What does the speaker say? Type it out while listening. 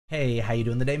Hey, how you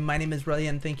doing today? My name is Relyea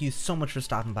and thank you so much for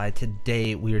stopping by.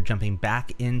 Today we are jumping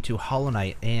back into Hollow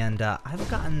Knight, and I've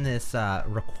gotten this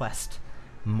request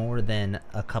more than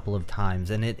a couple of times,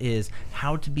 and it is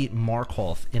how to beat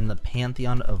Markoth in the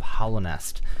Pantheon of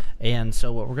Hallownest. And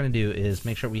so what we're going to do is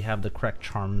make sure we have the correct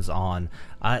charms on.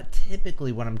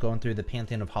 Typically when I'm going through the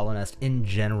Pantheon of Hallownest in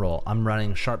general, I'm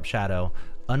running Sharp Shadow,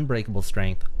 Unbreakable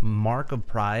Strength, Mark of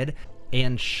Pride,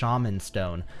 and Shaman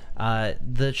Stone.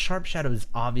 The Sharp Shadow is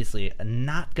obviously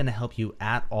not going to help you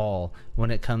at all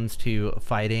when it comes to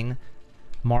fighting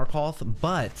Markoth,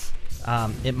 but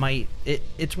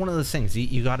it's one of those things.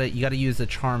 You gotta use the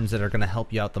charms that are going to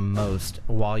help you out the most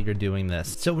while you're doing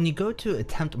this. So when you go to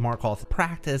attempt Markoth,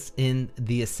 practice in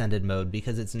the Ascended mode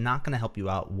because it's not going to help you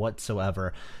out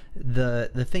whatsoever.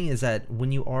 The thing is that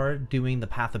when you are doing the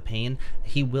Path of Pain,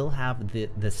 he will have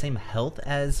the same health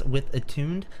as with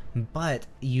Attuned, but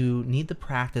you need to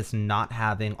practice not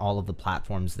having all of the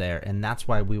platforms there, and that's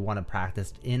why we want to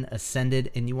practice in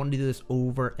Ascended, and you want to do this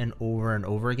over and over and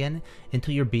over again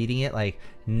until you're beating it like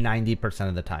 90%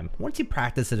 of the time. Once you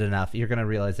practice it enough, you're going to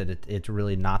realize that it's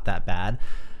really not that bad.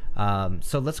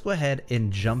 So let's go ahead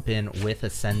and jump in with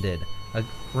Ascended.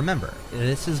 Remember,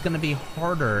 this is going to be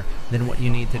harder than what you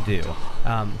need to do,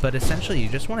 but essentially you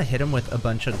just want to hit him with a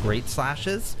bunch of great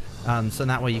slashes, so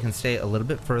that way you can stay a little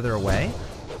bit further away.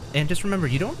 And just remember,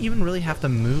 you don't even really have to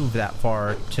move that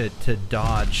far to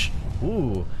dodge.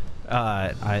 Ooh,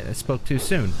 I spoke too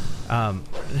soon.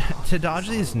 To dodge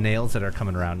these nails that are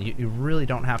coming around, you really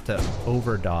don't have to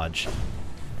over dodge.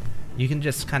 You can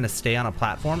just kind of stay on a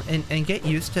platform and get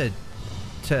used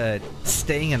to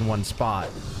staying in one spot.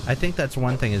 I think that's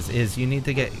one thing is you need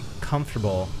to get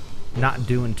comfortable not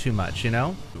doing too much, you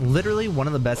know? Literally one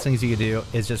of the best things you can do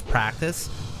is just practice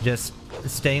just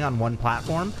staying on one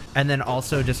platform and then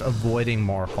also just avoiding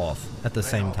Markoth at the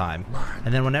same time.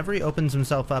 And then whenever he opens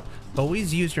himself up,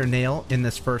 always use your nail in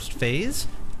this first phase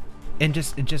and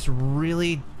just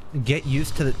really get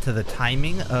used to the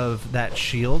timing of that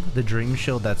shield, the dream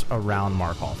shield that's around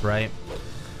Markoth, right?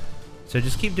 So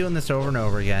just keep doing this over and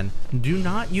over again. Do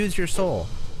not use your soul.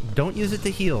 Don't use it to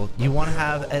heal. You want to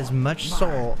have as much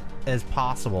soul as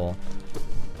possible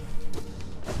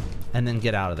and then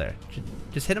get out of there.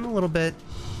 Just hit him a little bit,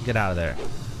 get out of there.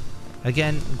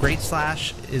 Again, Great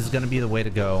Slash is going to be the way to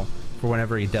go for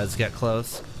whenever he does get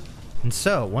close. And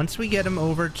so once we get him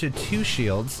over to 2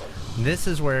 shields, this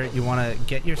is where you want to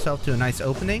get yourself to a nice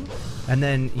opening, and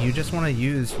then you just want to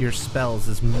use your spells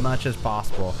as much as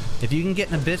possible. If you can get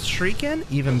an Abyss Shriek in,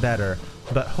 even better,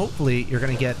 but hopefully you're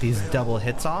going to get these double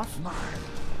hits off,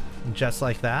 just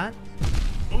like that.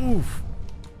 Oof.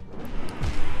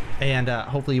 And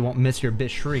hopefully you won't miss your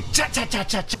Abyss Shriek.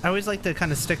 I always like to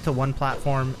kind of stick to one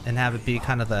platform and have it be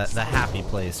kind of the happy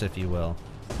place, if you will.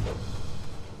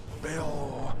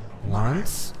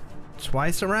 Once,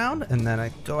 twice around, and then I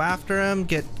go after him,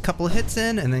 get a couple of hits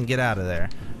in, and then get out of there.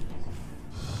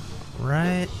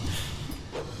 Right.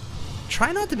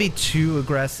 Try not to be too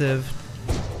aggressive.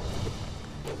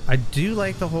 I do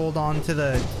like to hold on to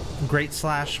the Great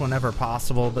Slash whenever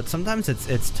possible, but sometimes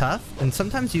it's tough, and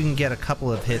sometimes you can get a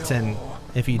couple of hits in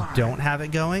if you don't have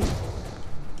it going.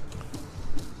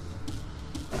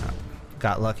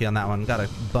 Got lucky on that one. Got a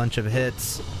bunch of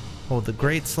hits. Hold the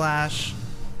Great Slash.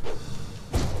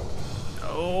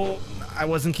 Oh, I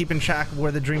wasn't keeping track of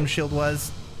where the Dream Shield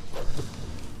was.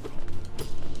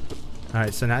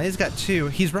 Alright, so now he's got 2.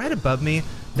 He's right above me.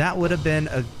 That would have been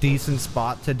a decent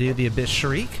spot to do the Abyss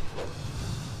Shriek.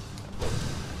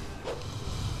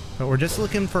 But we're just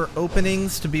looking for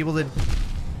openings to be able to...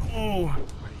 Oh,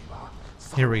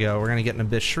 here we go. We're going to get an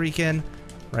Abyss Shriek in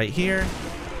right here.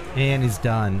 And he's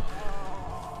done.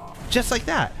 Just like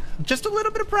that. Just a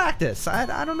little bit of practice.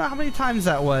 I don't know how many times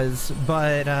that was,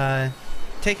 but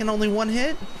taking only 1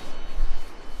 hit,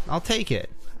 I'll take it.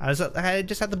 I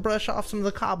just had to brush off some of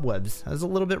the cobwebs. I was a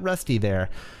little bit rusty there,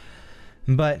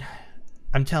 but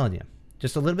I'm telling you,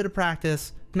 just a little bit of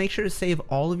practice. Make sure to save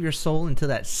all of your soul until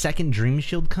that second Dream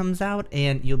Shield comes out,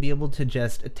 and you'll be able to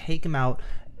just take him out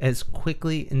as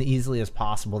quickly and easily as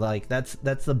possible. Like that's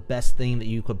the best thing that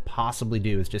you could possibly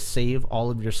do, is just save all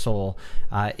of your soul.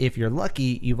 If you're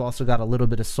lucky, you've also got a little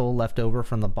bit of soul left over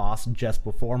from the boss just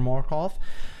before Markoth.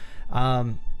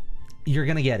 You're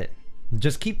gonna get it.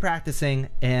 Just keep practicing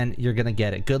and you're gonna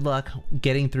get it. Good luck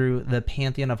getting through the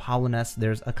Pantheon of Hallownest.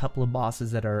 There's a couple of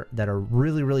bosses that are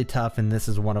really tough, and this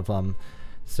is one of them.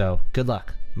 So good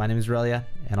luck. My name is Relyea,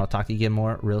 and I'll talk to you again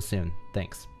more real soon.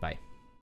 Thanks. Bye.